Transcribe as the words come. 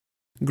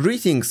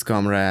Greetings,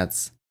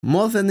 comrades!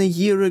 More than a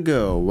year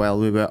ago, while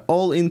we were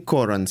all in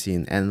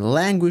quarantine and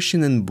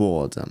languishing in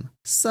boredom,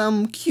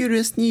 some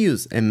curious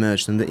news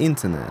emerged on the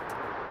internet.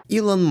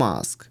 Elon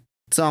Musk,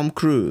 Tom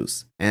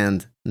Cruise,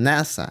 and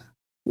NASA.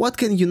 What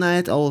can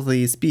unite all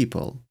these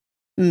people?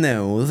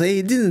 No,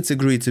 they didn't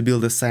agree to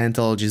build a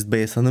Scientologist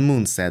base on the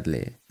moon,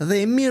 sadly.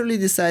 They merely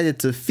decided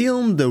to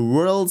film the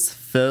world's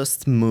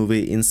first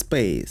movie in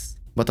space.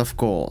 But of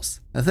course,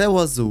 there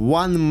was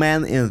one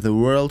man in the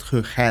world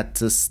who had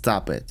to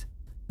stop it.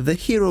 The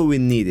hero we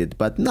needed,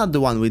 but not the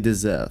one we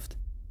deserved.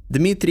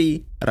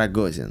 Dmitry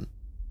Rogozin.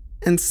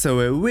 And so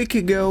a week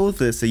ago,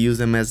 the Soyuz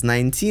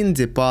MS-19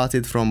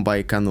 departed from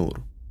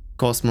Baikonur.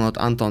 Cosmonaut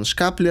Anton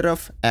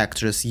Shkaplerov,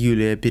 actress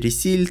Yulia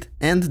Peresild,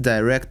 and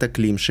director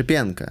Klim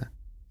Shipenko.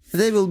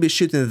 They will be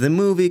shooting the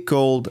movie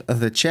called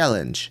The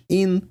Challenge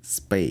in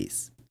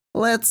space.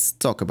 Let's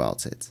talk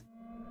about it.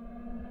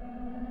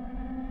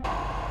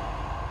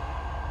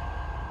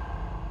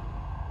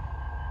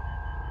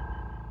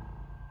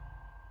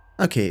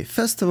 Okay,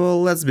 first of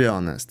all, let's be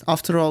honest.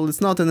 After all, it's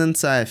not an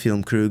entire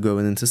film crew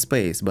going into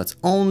space, but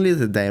only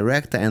the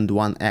director and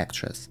one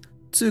actress.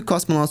 Two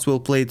cosmonauts will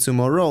play two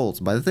more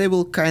roles, but they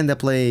will kinda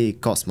play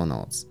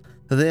cosmonauts.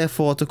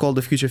 Therefore, to call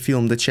the future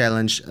film The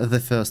Challenge the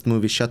first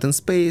movie shot in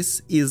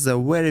space is a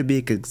very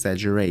big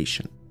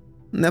exaggeration.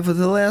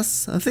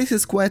 Nevertheless, this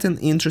is quite an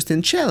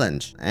interesting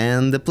challenge,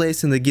 and the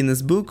place in the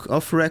Guinness Book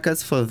of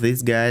Records for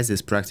these guys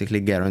is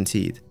practically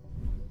guaranteed.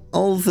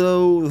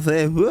 Although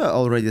there were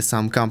already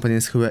some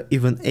companies who were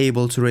even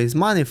able to raise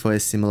money for a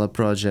similar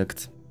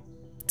project.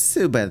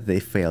 Too bad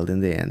they failed in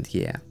the end,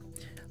 yeah.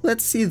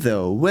 Let's see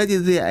though, where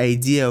did the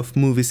idea of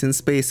movies in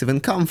space even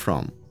come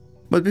from?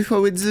 But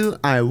before we do,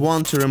 I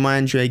want to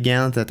remind you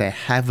again that I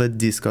have a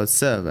Discord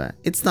server.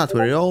 It's not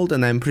very old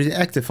and I'm pretty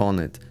active on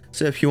it,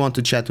 so if you want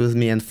to chat with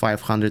me and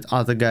 500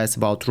 other guys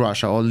about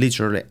Russia or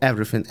literally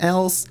everything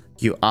else,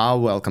 you are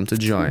welcome to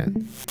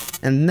join.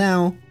 And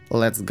now,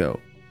 let's go.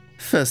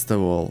 First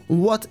of all,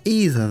 what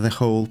is the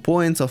whole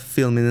point of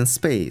filming in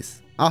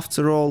space?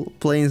 After all,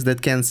 planes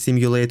that can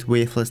simulate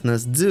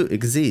weightlessness do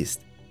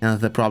exist, and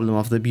the problem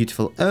of the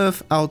beautiful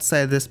Earth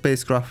outside the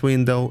spacecraft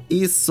window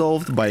is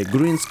solved by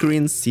green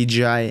screen,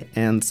 CGI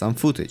and some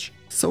footage.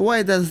 So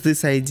why does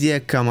this idea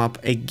come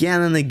up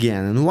again and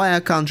again, and why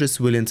are countries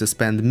willing to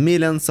spend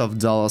millions of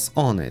dollars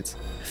on it?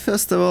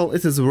 First of all,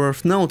 it is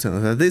worth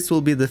noting that this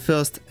will be the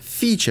first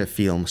feature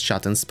film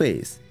shot in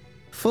space.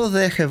 For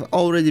there have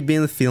already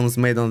been films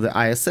made on the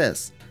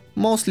ISS,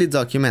 mostly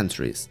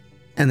documentaries.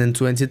 And in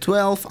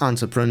 2012,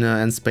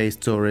 entrepreneur and space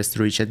tourist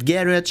Richard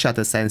Garriott shot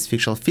a science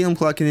fiction film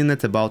clocking in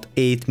at about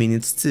 8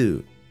 minutes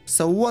too.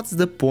 So what's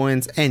the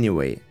point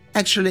anyway?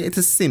 Actually, it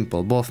is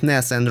simple, both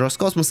NASA and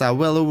Roscosmos are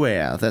well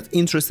aware that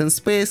interest in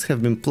space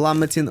have been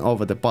plummeting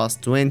over the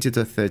past 20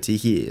 to 30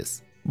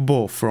 years.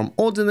 Both from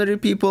ordinary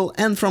people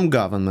and from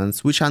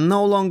governments, which are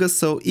no longer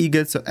so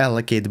eager to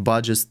allocate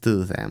budgets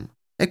to them.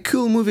 A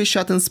cool movie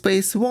shot in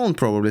space won't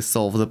probably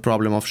solve the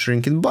problem of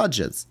shrinking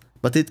budgets,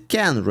 but it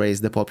can raise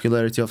the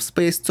popularity of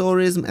space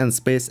tourism and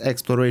space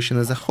exploration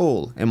as a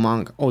whole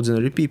among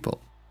ordinary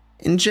people.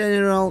 In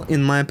general,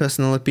 in my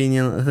personal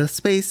opinion, the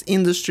space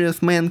industry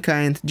of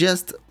mankind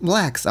just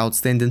lacks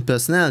outstanding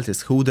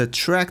personalities who would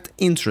attract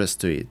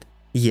interest to it.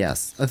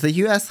 Yes, the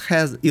US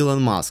has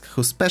Elon Musk,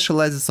 who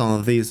specializes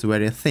on this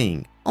very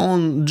thing,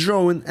 on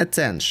drawing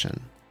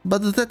attention.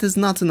 But that is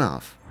not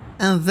enough.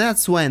 And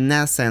that's why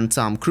NASA and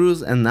Tom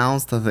Cruise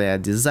announced their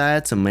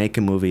desire to make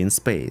a movie in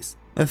space.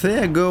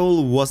 Their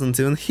goal wasn't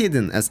even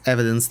hidden, as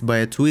evidenced by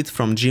a tweet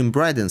from Jim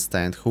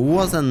Bridenstine, who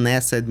was a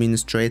NASA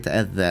administrator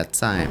at that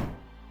time.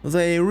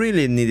 They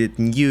really needed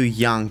new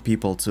young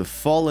people to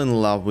fall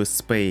in love with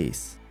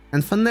space.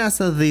 And for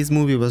NASA, this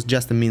movie was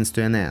just a means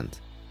to an end.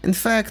 In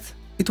fact,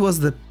 it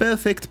was the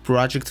perfect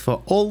project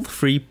for all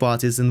three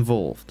parties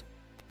involved.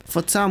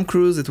 For Tom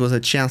Cruise, it was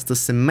a chance to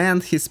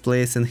cement his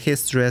place in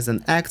history as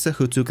an actor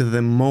who took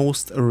the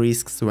most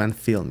risks when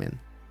filming.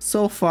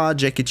 So far,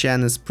 Jackie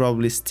Chan is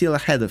probably still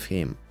ahead of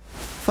him.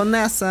 For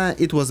NASA,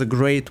 it was a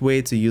great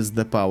way to use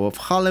the power of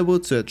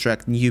Hollywood to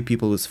attract new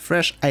people with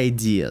fresh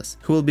ideas,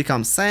 who will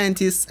become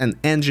scientists and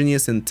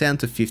engineers in 10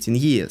 to 15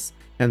 years,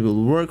 and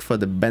will work for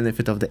the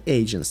benefit of the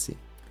agency.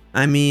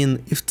 I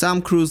mean, if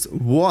Tom Cruise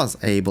was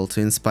able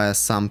to inspire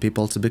some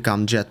people to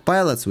become jet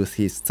pilots with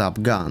his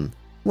Top Gun,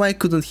 why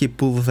couldn't he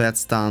pull that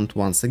stunt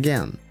once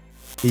again?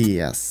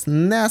 Yes,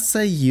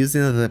 NASA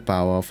using the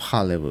power of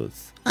Hollywood.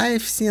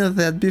 I've seen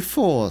that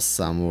before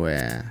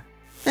somewhere.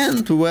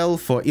 And well,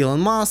 for Elon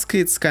Musk,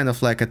 it's kind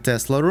of like a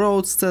Tesla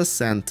Roadster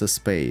sent to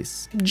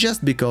space,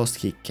 just because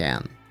he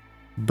can.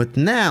 But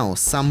now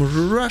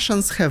some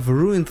Russians have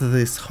ruined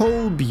this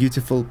whole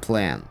beautiful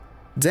plan.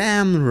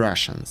 Damn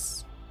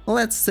Russians.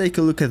 Let's take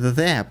a look at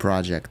their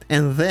project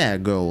and their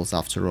goals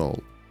after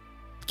all.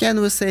 Can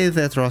we say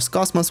that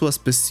Roscosmos was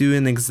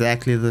pursuing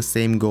exactly the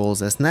same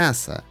goals as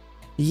NASA?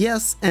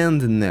 Yes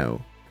and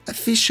no.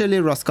 Officially,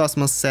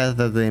 Roscosmos said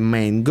that the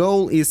main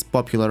goal is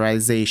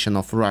popularization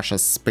of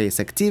Russia's space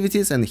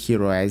activities and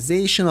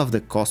heroization of the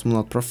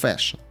cosmonaut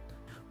profession.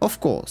 Of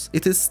course,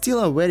 it is still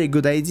a very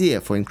good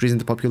idea for increasing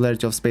the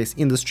popularity of space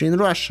industry in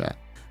Russia,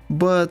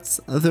 but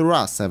there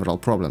are several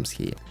problems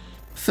here.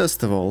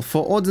 First of all,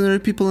 for ordinary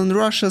people in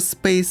Russia,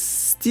 space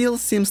still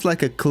seems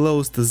like a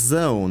closed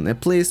zone, a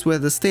place where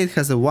the state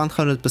has a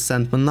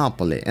 100%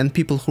 monopoly, and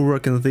people who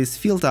work in this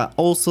field are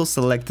also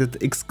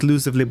selected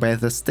exclusively by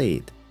the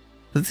state.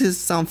 This is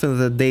something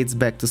that dates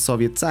back to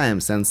Soviet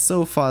times, and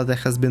so far there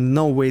has been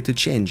no way to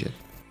change it.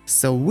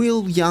 So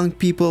will young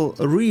people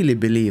really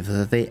believe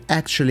that they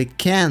actually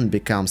can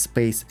become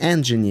space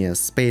engineers,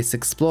 space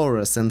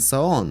explorers and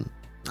so on?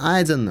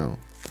 I don't know.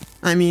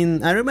 I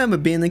mean, I remember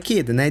being a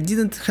kid and I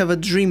didn't have a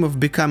dream of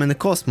becoming a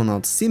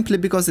cosmonaut simply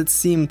because it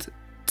seemed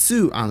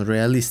too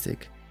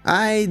unrealistic.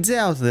 I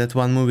doubt that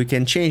one movie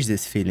can change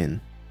this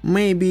feeling.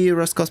 Maybe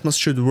Roscosmos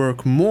should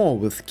work more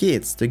with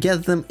kids to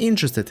get them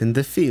interested in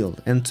the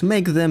field and to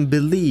make them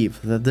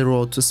believe that the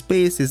road to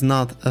space is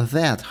not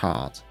that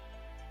hard.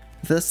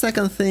 The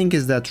second thing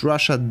is that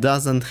Russia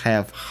doesn't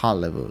have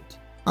Hollywood.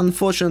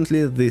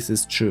 Unfortunately, this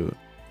is true.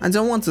 I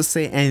don't want to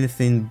say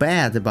anything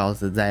bad about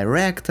the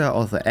director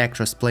or the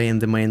actress playing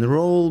the main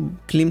role.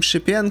 Klim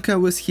Shipenko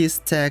with his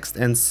Text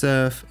and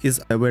Surf is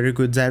a very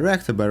good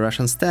director by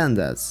Russian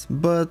standards,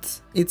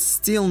 but it's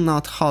still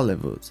not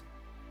Hollywood.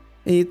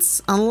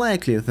 It's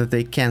unlikely that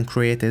they can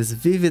create as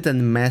vivid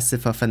and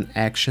massive of an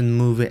action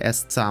movie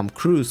as Tom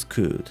Cruise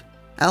could.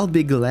 I'll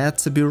be glad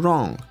to be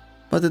wrong,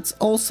 but it's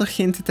also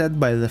hinted at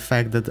by the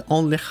fact that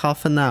only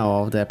half an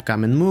hour of the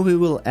upcoming movie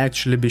will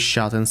actually be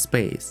shot in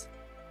space.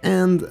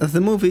 And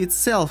the movie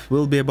itself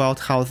will be about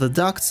how the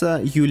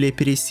doctor, Yulia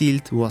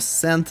Peresild, was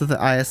sent to the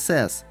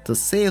ISS to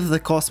save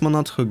the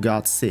cosmonaut who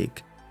got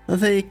sick.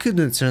 They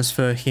couldn't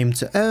transfer him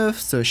to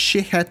Earth, so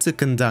she had to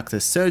conduct a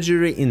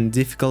surgery in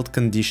difficult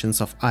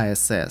conditions of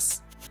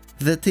ISS.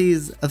 That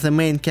is, the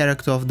main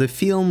character of the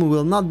film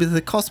will not be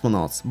the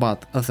cosmonauts,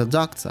 but the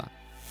doctor.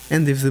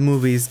 And if the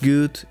movie is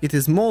good, it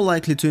is more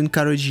likely to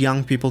encourage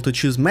young people to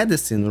choose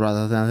medicine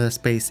rather than the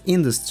space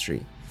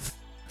industry.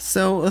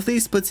 So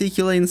this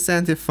particular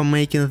incentive for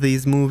making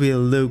this movie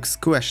looks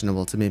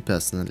questionable to me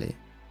personally.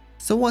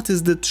 So what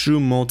is the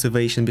true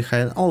motivation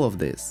behind all of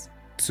this?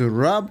 To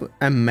rub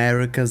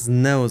America's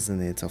nose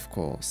in it, of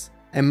course.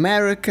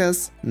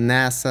 America's,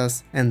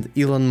 NASA's and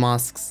Elon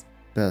Musk's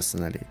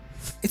personally.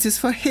 It is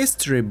for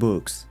history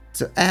books,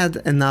 to add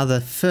another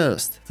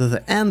first to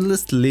the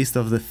endless list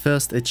of the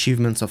first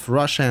achievements of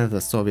Russia and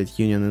the Soviet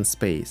Union in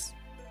space.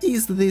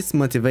 Is this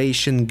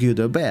motivation good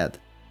or bad?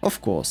 Of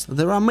course,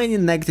 there are many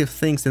negative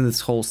things in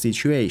this whole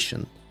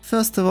situation.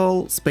 First of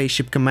all,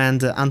 spaceship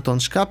commander Anton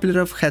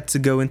Shkaplerov had to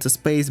go into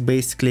space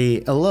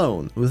basically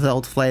alone,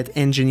 without flight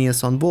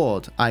engineers on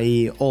board,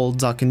 i.e. all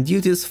docking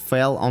duties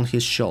fell on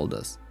his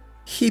shoulders.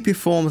 He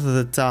performed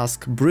the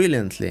task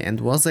brilliantly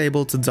and was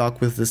able to dock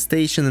with the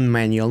station in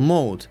manual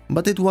mode,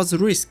 but it was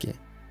risky.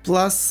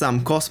 Plus,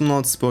 some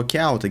cosmonauts spoke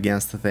out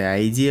against the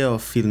idea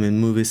of filming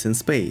movies in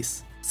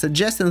space,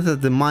 suggesting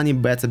that the money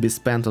better be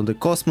spent on the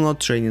cosmonaut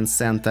training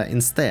center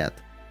instead.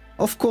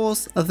 Of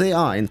course, they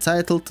are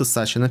entitled to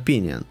such an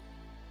opinion.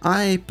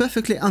 I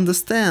perfectly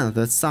understand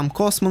that some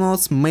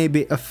cosmonauts may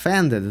be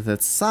offended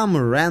that some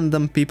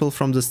random people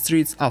from the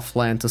streets are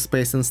flying to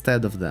space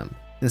instead of them,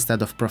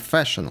 instead of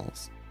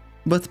professionals.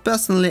 But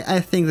personally, I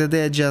think that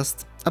they are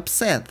just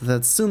upset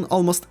that soon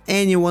almost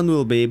anyone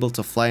will be able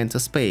to fly into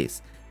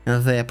space,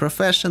 and their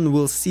profession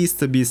will cease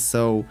to be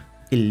so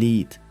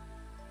elite.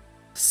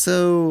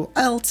 So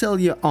I'll tell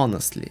you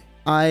honestly,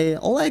 I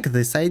like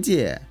this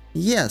idea.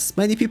 Yes,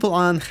 many people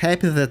are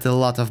unhappy that a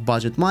lot of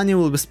budget money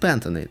will be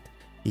spent on it.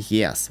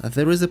 Yes,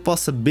 there is a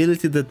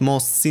possibility that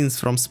most scenes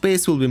from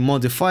space will be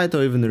modified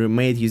or even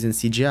remade using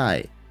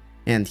CGI.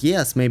 And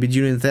yes, maybe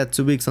during that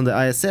 2 weeks on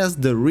the ISS,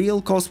 the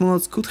real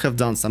cosmonauts could have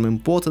done some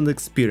important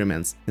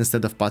experiments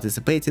instead of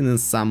participating in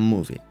some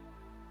movie.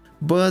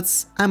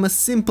 But I'm a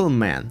simple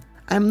man.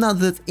 I'm not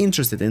that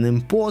interested in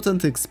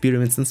important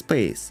experiments in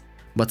space.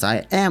 But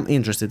I am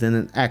interested in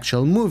an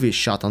actual movie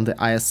shot on the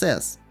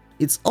ISS.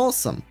 It's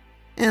awesome,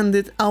 and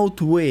it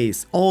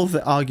outweighs all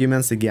the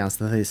arguments against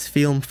this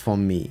film for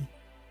me.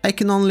 I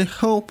can only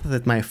hope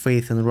that my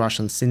faith in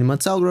Russian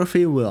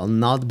cinematography will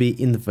not be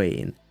in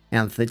vain,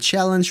 and the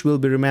challenge will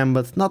be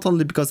remembered not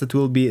only because it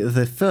will be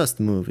the first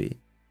movie,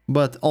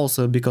 but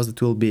also because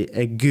it will be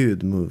a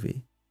good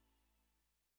movie.